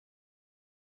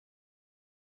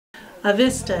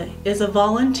Vista is a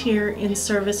volunteer in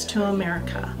service to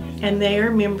America, and they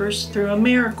are members through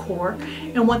AmeriCorps,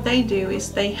 and what they do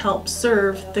is they help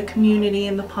serve the community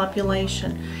and the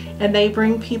population, and they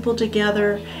bring people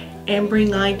together and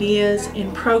bring ideas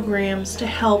and programs to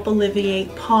help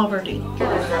alleviate poverty.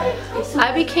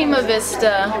 I became a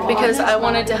Vista because I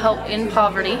wanted to help end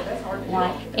poverty,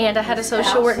 and I had a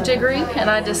social work degree,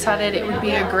 and I decided it would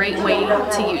be a great way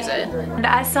to use it. And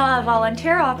I saw a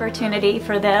volunteer opportunity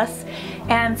for this,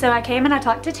 and so I came and I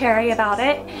talked to Terry about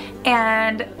it,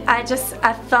 and I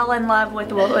fell in love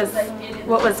with what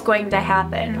was going to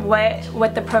happen,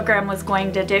 what the program was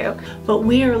going to do. But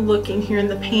we are looking here in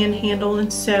the Panhandle,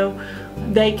 and so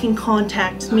they can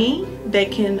contact me. They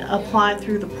can apply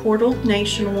through the portal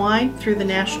nationwide, through the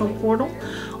national portal,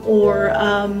 or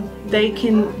they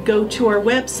can go to our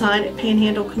website at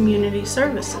Panhandle Community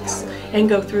Services and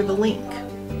go through the link.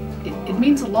 It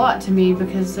means a lot to me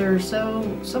because there are so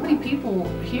many people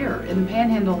here in the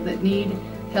Panhandle that need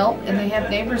help, and they have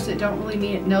neighbors that don't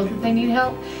really know that they need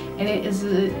help, and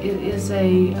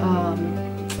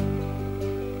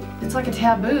it's like a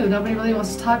taboo. Nobody really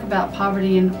wants to talk about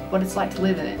poverty and what it's like to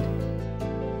live in it.